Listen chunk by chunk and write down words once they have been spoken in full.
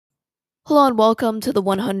Hello and welcome to the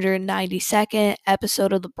 192nd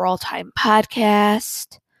episode of the Brawl Time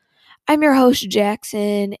Podcast. I'm your host,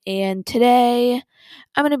 Jackson, and today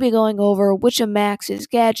I'm going to be going over which of Max's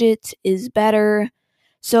gadgets is better.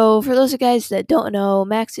 So, for those of you guys that don't know,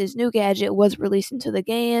 Max's new gadget was released into the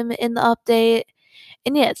game in the update,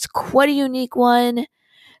 and yeah, it's quite a unique one.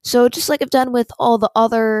 So, just like I've done with all the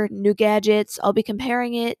other new gadgets, I'll be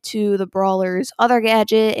comparing it to the Brawler's other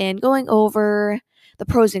gadget and going over the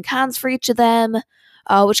pros and cons for each of them,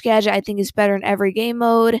 which gadget I think is better in every game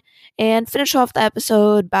mode, and finish off the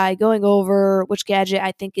episode by going over which gadget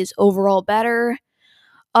I think is overall better.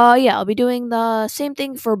 Yeah, I'll be doing the same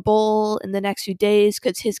thing for Bull in the next few days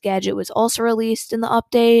because his gadget was also released in the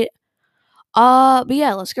update. But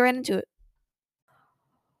yeah, let's get right into it.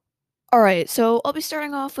 Alright, so I'll be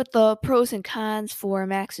starting off with the pros and cons for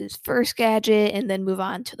Max's first gadget and then move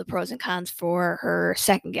on to the pros and cons for her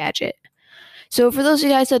second gadget. So, for those of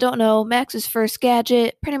you guys that don't know, Max's first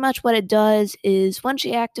gadget, pretty much what it does is when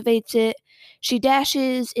she activates it, she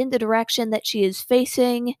dashes in the direction that she is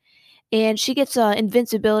facing and she gets an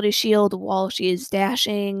invincibility shield while she is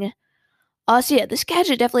dashing. So yeah, this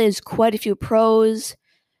gadget definitely has quite a few pros.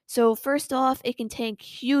 So first off, it can tank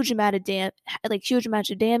huge amounts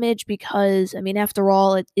of damage because I mean, after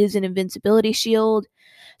all, it is an invincibility shield.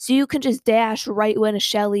 So you can just dash right when a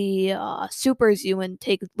Shelly supers you and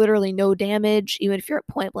take literally no damage, even if you're at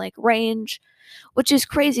point blank range, which is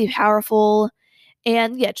crazy powerful.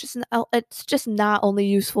 And yeah, it's just not only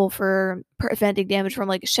useful for preventing damage from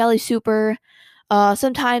like a Shelly super.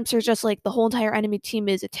 Sometimes there's just like the whole entire enemy team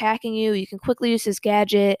is attacking you. You can quickly use this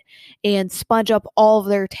gadget and sponge up all of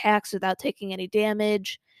their attacks without taking any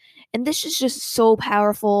damage. And this is just so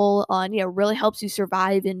powerful and yeah, really helps you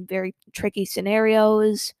survive in very tricky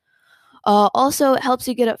scenarios. Also, it helps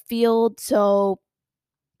you get upfield. So,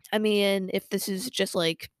 I mean, if this is just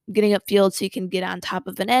like getting upfield so you can get on top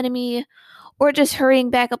of an enemy, or just hurrying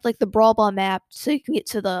back up like the Brawl Ball map so you can get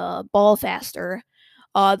to the ball faster.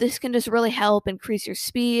 This can just really help increase your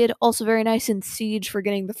speed. Also, very nice in Siege for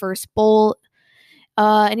getting the first bolt.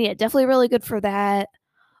 And yeah, definitely really good for that.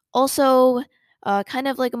 Also, kind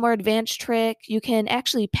of like a more advanced trick, you can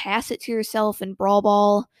actually pass it to yourself in Brawl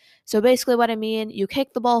Ball. So basically, what I mean, you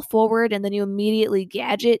kick the ball forward and then you immediately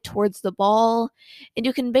gadget towards the ball, and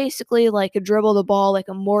you can basically like dribble the ball like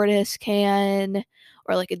a Mortis can,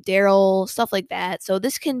 or like a Daryl, stuff like that. So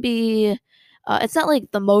this can be. It's not like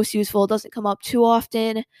the most useful. It doesn't come up too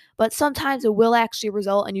often, but sometimes it will actually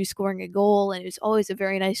result in you scoring a goal, and it's always a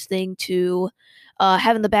very nice thing to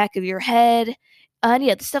have in the back of your head. And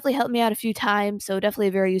yeah, this definitely helped me out a few times, so definitely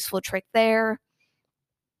a very useful trick there.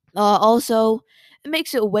 Also, it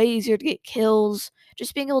makes it way easier to get kills.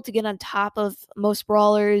 Just being able to get on top of most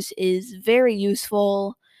brawlers is very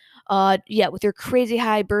useful. Yeah, with your crazy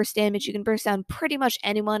high burst damage, you can burst down pretty much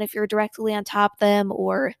anyone if you're directly on top of them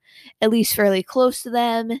or at least fairly close to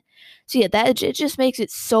them. So yeah, that it just makes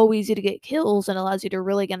it so easy to get kills and allows you to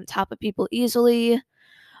really get on top of people easily.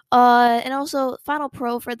 And also, final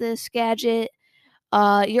pro for this gadget,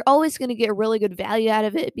 you're always going to get really good value out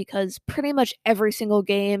of it because pretty much every single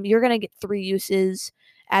game you're going to get three uses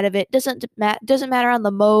out of it. Doesn't matter on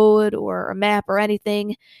the mode or a map or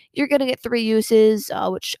anything. You're going to get three uses,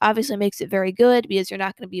 which obviously makes it very good because you're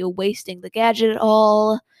not going to be wasting the gadget at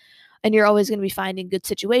all, and you're always going to be finding good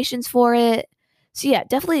situations for it. So yeah,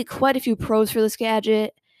 definitely quite a few pros for this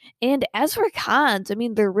gadget. And as for cons, I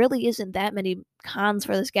mean, there really isn't that many cons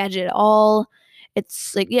for this gadget at all.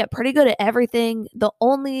 It's like, yeah, pretty good at everything. The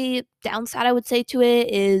only downside I would say to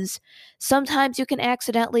it is sometimes you can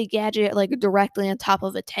accidentally gadget like directly on top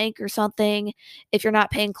of a tank or something if you're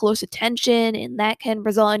not paying close attention, and that can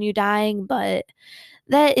result in you dying. But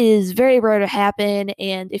that is very rare to happen,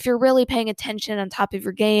 and if you're really paying attention on top of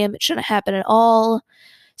your game, it shouldn't happen at all.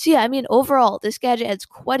 So yeah, I mean, overall, this gadget has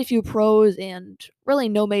quite a few pros and really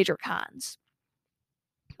no major cons.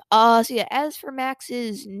 So yeah, as for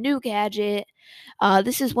Max's new gadget,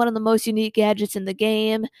 this is one of the most unique gadgets in the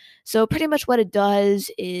game. So pretty much what it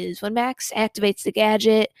does is when Max activates the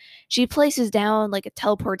gadget, she places down like a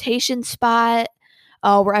teleportation spot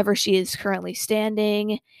wherever she is currently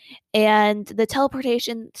standing, and the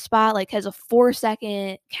teleportation spot like has a 4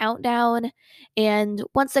 second countdown, and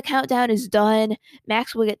once the countdown is done,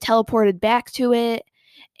 Max will get teleported back to it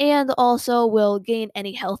and also will gain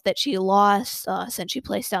any health that she lost since she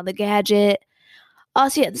placed down the gadget.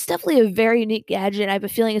 So yeah, this is definitely a very unique gadget. I have a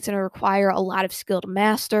feeling it's going to require a lot of skill to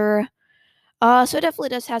master. So it definitely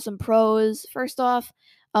does have some pros. First off,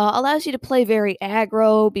 allows you to play very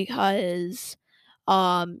aggro because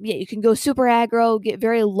yeah, you can go super aggro, get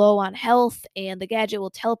very low on health, and the gadget will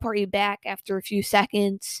teleport you back after a few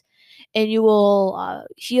seconds. and you will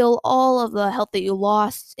heal all of the health that you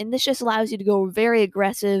lost. And this just allows you to go very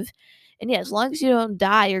aggressive. And yeah, as long as you don't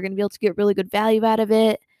die, you're going to be able to get really good value out of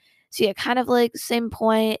it. So yeah, kind of like the same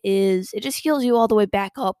point is it just heals you all the way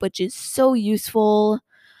back up, which is so useful.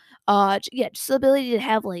 Yeah, just the ability to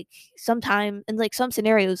have like sometime in like some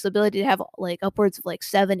scenarios, the ability to have like upwards of like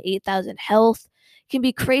 7, 8,000 health can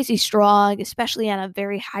be crazy strong, especially on a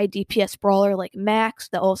very high DPS brawler like Max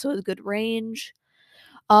that also has good range.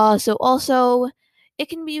 So also it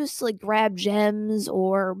can be used to like grab gems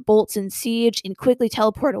or bolts in siege and quickly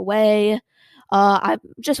teleport away. I'm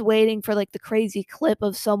just waiting for like the crazy clip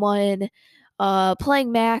of someone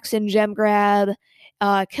playing Max and gem grab,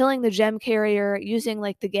 killing the gem carrier using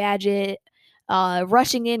like the gadget,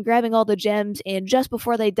 rushing in, grabbing all the gems, and just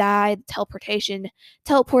before they die, the teleportation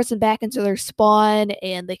teleports them back into their spawn,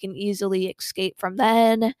 and they can easily escape from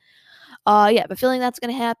then. Yeah, but feeling that's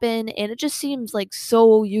gonna happen, and it just seems like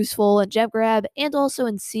so useful in Gem Grab and also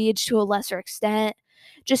in Siege to a lesser extent.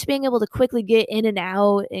 Just being able to quickly get in and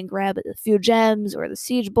out and grab a few gems or the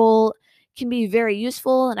Siege Bolt can be very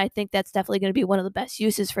useful, and I think that's definitely going to be one of the best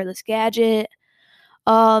uses for this gadget.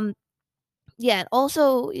 Um, yeah, and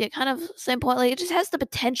also, yeah, kind of same point. Like, it just has the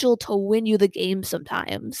potential to win you the game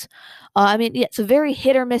sometimes. I mean, yeah, it's a very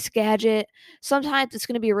hit or miss gadget. Sometimes it's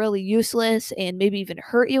going to be really useless and maybe even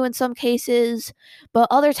hurt you in some cases, but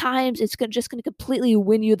other times it's just going to completely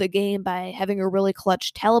win you the game by having a really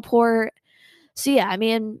clutch teleport. So yeah, I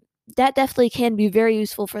mean, that definitely can be very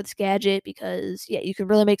useful for this gadget because yeah, you can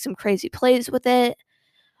really make some crazy plays with it.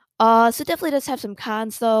 So it definitely does have some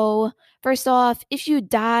cons though. First off, if you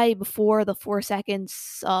die before the 4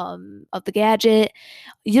 seconds of the gadget,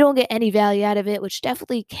 you don't get any value out of it, which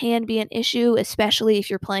definitely can be an issue, especially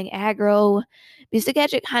if you're playing aggro, because the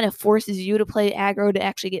gadget kind of forces you to play aggro to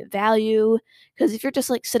actually get value. Because if you're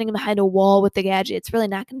just like sitting behind a wall with the gadget, it's really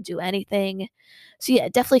not going to do anything. So yeah,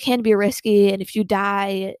 it definitely can be risky, and if you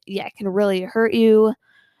die, yeah, it can really hurt you.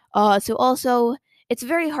 So also, it's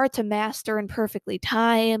very hard to master and perfectly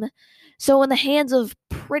time. So in the hands of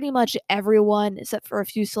pretty much everyone, except for a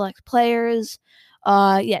few select players,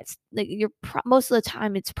 yeah, it's like most of the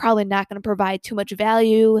time it's probably not going to provide too much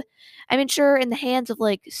value. I mean, sure, in the hands of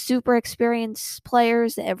like super experienced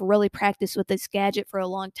players that have really practiced with this gadget for a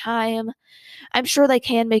long time, I'm sure they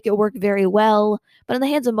can make it work very well. But in the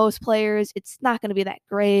hands of most players, it's not going to be that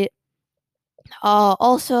great.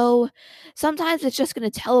 Also, sometimes it's just going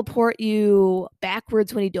to teleport you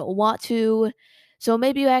backwards when you don't want to. So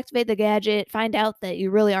maybe you activate the gadget, find out that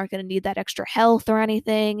you really aren't going to need that extra health or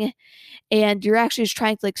anything, and you're actually just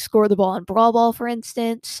trying to like score the ball in Brawl Ball, for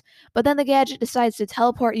instance. But then the gadget decides to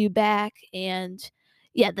teleport you back, and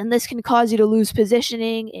yeah, then this can cause you to lose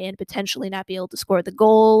positioning and potentially not be able to score the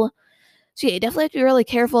goal. So yeah, you definitely have to be really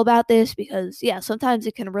careful about this because yeah, sometimes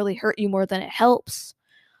it can really hurt you more than it helps.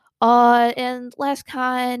 And last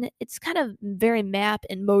con, it's kind of very map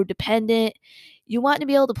and mode dependent. You want to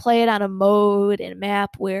be able to play it on a mode and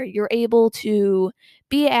map where you're able to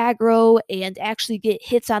be aggro and actually get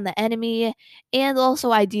hits on the enemy, and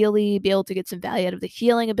also ideally be able to get some value out of the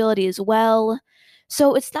healing ability as well.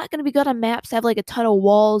 So it's not going to be good on maps that have like a ton of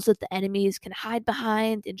walls that the enemies can hide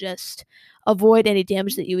behind and just avoid any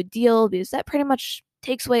damage that you would deal, because that pretty much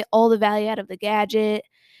takes away all the value out of the gadget.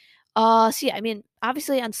 So yeah, I mean,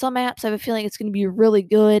 obviously on some maps, I have a feeling it's going to be really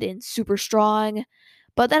good and super strong,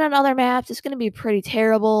 but then on other maps, it's going to be pretty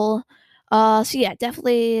terrible. So yeah,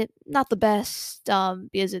 definitely not the best,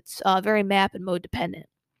 because it's very map and mode dependent.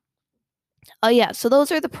 Yeah, so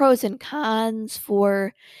those are the pros and cons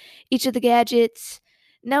for each of the gadgets.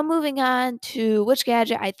 Now moving on to which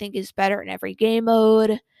gadget I think is better in every game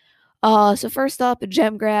mode. So first up,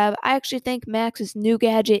 Gem Grab. I actually think Max's new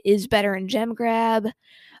gadget is better in Gem Grab.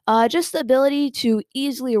 Just the ability to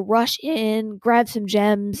easily rush in, grab some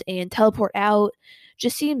gems, and teleport out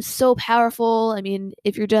just seems so powerful. I mean,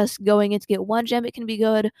 if you're just going in to get one gem, it can be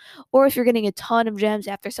good. Or if you're getting a ton of gems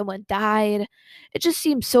after someone died, it just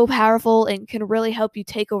seems so powerful and can really help you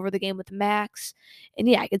take over the game with Max. And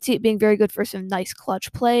yeah, I can see it being very good for some nice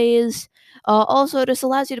clutch plays. Also, it just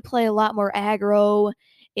allows you to play a lot more aggro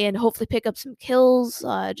and hopefully pick up some kills.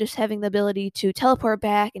 Just having the ability to teleport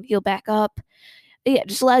back and heal back up, yeah, it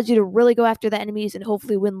just allows you to really go after the enemies and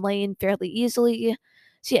hopefully win lane fairly easily.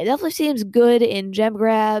 So yeah, it definitely seems good in Gem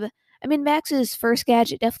Grab. I mean, Max's first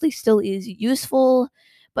gadget definitely still is useful,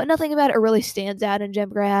 but nothing about it really stands out in Gem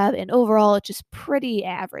Grab, and overall it's just pretty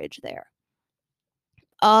average there.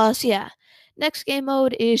 So yeah, next game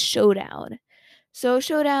mode is Showdown. So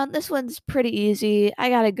Showdown, this one's pretty easy. I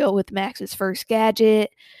gotta go with Max's first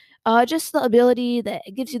gadget. Just the ability that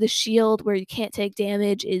it gives you the shield where you can't take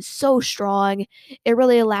damage is so strong. It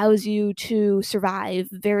really allows you to survive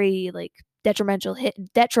very like detrimental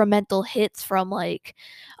hits from like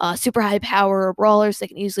super high power brawlers that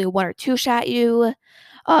can easily one or two shot you.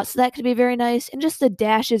 So that could be very nice. And just the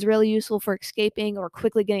dash is really useful for escaping or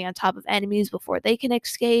quickly getting on top of enemies before they can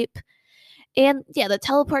escape. And yeah, the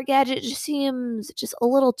teleport gadget just seems just a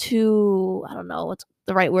little too, I don't know what's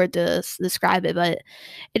the right word to describe it, but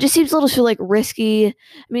it just seems a little too like risky. I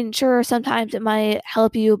mean, sure, sometimes it might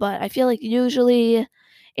help you, but I feel like usually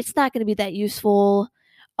it's not going to be that useful.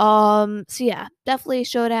 So yeah, definitely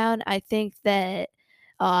Showdown. I think that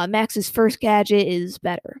Max's first gadget is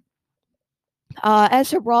better.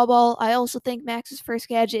 As for Brawl Ball, I also think Max's first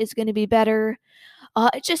gadget is going to be better.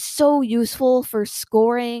 It's just so useful for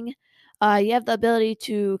scoring. You have the ability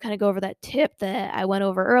to kind of go over that tip that I went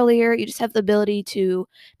over earlier. You just have the ability to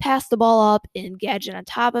pass the ball up and gadget on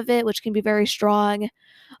top of it, which can be very strong.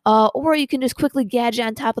 Or you can just quickly gadget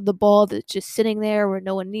on top of the ball that's just sitting there with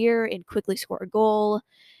no one near and quickly score a goal.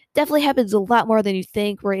 Definitely happens a lot more than you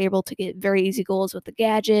think. We're able to get very easy goals with the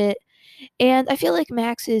gadget. And I feel like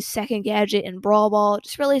Max's second gadget in Brawl Ball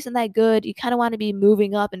just really isn't that good. You kind of want to be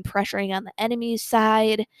moving up and pressuring on the enemy's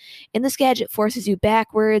side. And this gadget forces you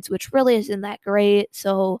backwards, which really isn't that great.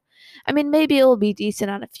 So, I mean, maybe it will be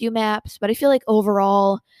decent on a few maps, but I feel like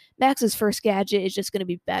overall, Max's first gadget is just going to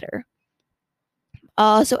be better.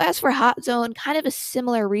 So as for Hot Zone, kind of a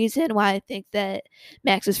similar reason why I think that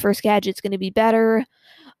Max's first gadget is going to be better.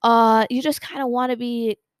 You just kind of want to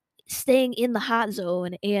be staying in the hot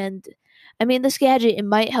zone. And I mean, this gadget, it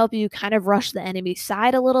might help you kind of rush the enemy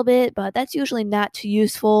side a little bit, but that's usually not too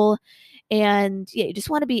useful. And yeah, you just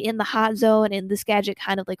want to be in the hot zone. And this gadget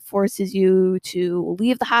kind of like forces you to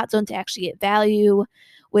leave the hot zone to actually get value,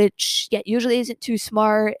 which yeah, usually isn't too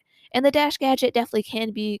smart. And the dash gadget definitely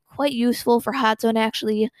can be quite useful for hot zone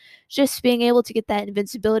actually. Just being able to get that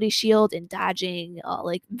invincibility shield and dodging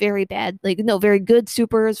like very bad, like no, very good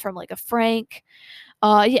supers from like a Frank.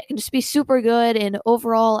 Yeah, it can just be super good. And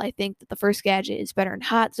overall, I think that the first gadget is better in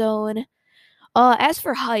Hot Zone. As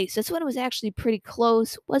for Heist, this one was actually pretty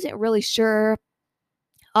close. Wasn't really sure.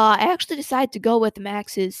 I actually decided to go with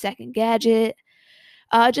Max's second gadget.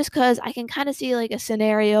 Just because I can kind of see like a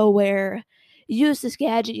scenario where you use this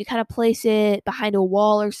gadget, you kind of place it behind a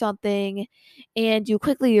wall or something, and you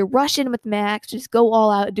quickly rush in with Max, just go all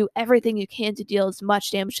out, do everything you can to deal as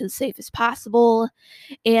much damage to the safe as possible.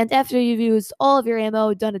 And after you've used all of your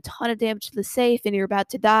ammo, done a ton of damage to the safe, and you're about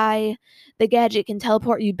to die, the gadget can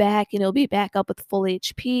teleport you back and it'll be back up with full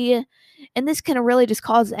HP. And this can really just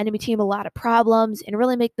cause the enemy team a lot of problems and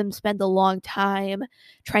really make them spend a long time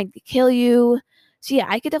trying to kill you. So yeah,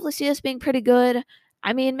 I could definitely see this being pretty good.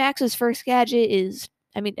 I mean, Max's first gadget is,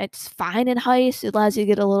 I mean, it's fine in heist. It allows you to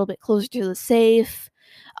get a little bit closer to the safe.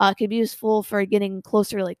 It could be useful for getting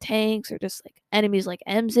closer to like tanks or just like enemies like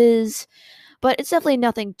Ems's, but it's definitely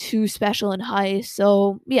nothing too special in heist.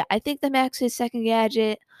 So yeah, I think the Max's second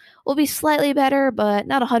gadget will be slightly better, but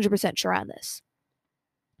not 100% sure on this.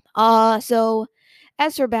 So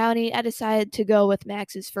as for bounty, I decided to go with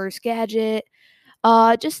Max's first gadget.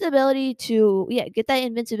 Just the ability to get that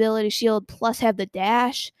invincibility shield plus have the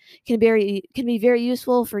dash can be very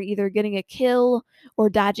useful for either getting a kill or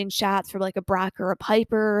dodging shots from like a Brock or a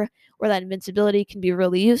Piper, where that invincibility can be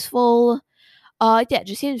really useful. Yeah, it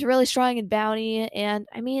just seems really strong in bounty, and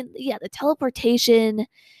I mean, yeah, the teleportation,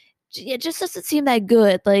 it just doesn't seem that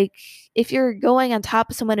good. Like, if you're going on top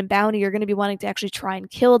of someone in bounty, you're going to be wanting to actually try and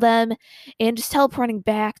kill them, and just teleporting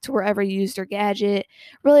back to wherever you used your gadget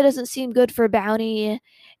really doesn't seem good for bounty.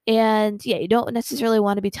 And yeah, you don't necessarily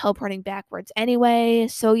want to be teleporting backwards anyway.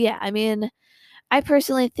 So yeah, I mean, I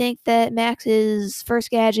personally think that Max's first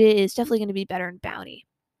gadget is definitely going to be better in bounty.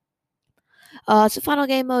 So final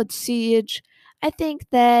game mode Siege. I think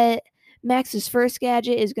that Max's first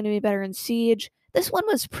gadget is going to be better in Siege. This one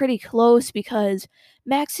was pretty close because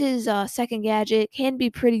Max's second gadget can be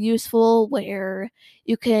pretty useful, where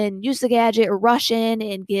you can use the gadget, rush in,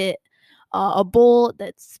 and get a bolt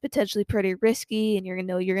that's potentially pretty risky, and you're gonna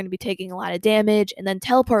know you're gonna be taking a lot of damage, and then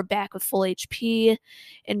teleport back with full HP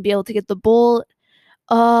and be able to get the bolt.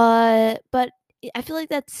 But I feel like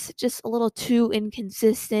that's just a little too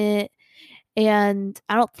inconsistent, and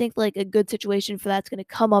I don't think like a good situation for that's going to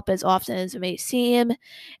come up as often as it may seem.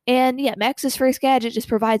 And yeah, Max's first gadget just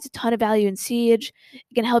provides a ton of value in Siege.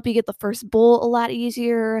 It can help you get the first bolt a lot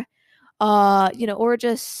easier, or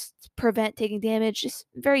just prevent taking damage. Just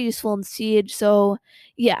very useful in Siege. So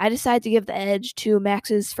yeah, I decided to give the edge to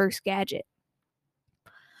Max's first gadget.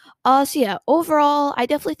 So yeah, overall, I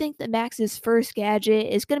definitely think that Max's first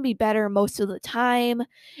gadget is going to be better most of the time.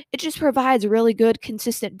 It just provides really good,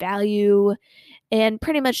 consistent value, and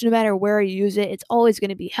pretty much no matter where you use it, it's always going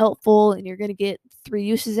to be helpful, and you're going to get three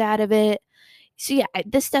uses out of it. So yeah,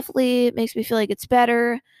 this definitely makes me feel like it's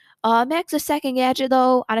better. Max's second gadget,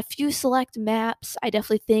 though, on a few select maps, I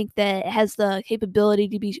definitely think that it has the capability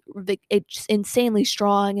to be it's insanely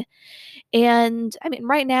strong. And I mean,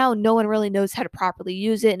 right now, no one really knows how to properly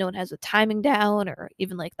use it. No one has the timing down or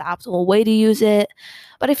even like the optimal way to use it.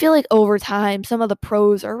 But I feel like over time, some of the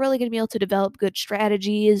pros are really going to be able to develop good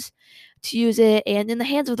strategies to use it. And in the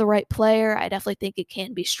hands of the right player, I definitely think it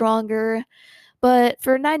can be stronger. But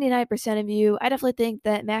for 99% of you, I definitely think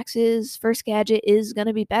that Max's first gadget is going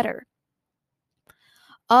to be better.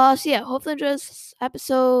 So yeah, hopefully enjoy this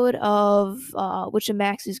episode of which of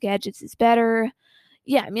Max's gadgets is better.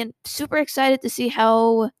 Yeah, I mean, super excited to see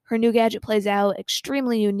how her new gadget plays out.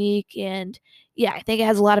 Extremely unique, and yeah, I think it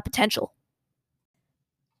has a lot of potential.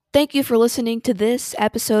 Thank you for listening to this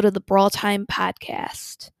episode of the Brawl Time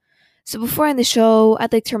podcast. So before I end the show,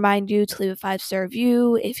 I'd like to remind you to leave a 5-star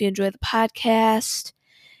review if you enjoy the podcast.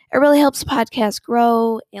 It really helps the podcast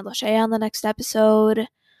grow, and I'll show you on the next episode.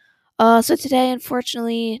 So today,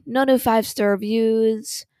 unfortunately, no new 5-star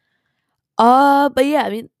reviews. But yeah, I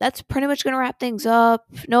mean, that's pretty much gonna wrap things up.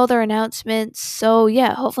 No other announcements. So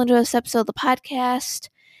yeah, hopefully enjoy this episode of the podcast,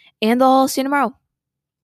 and I'll see you tomorrow.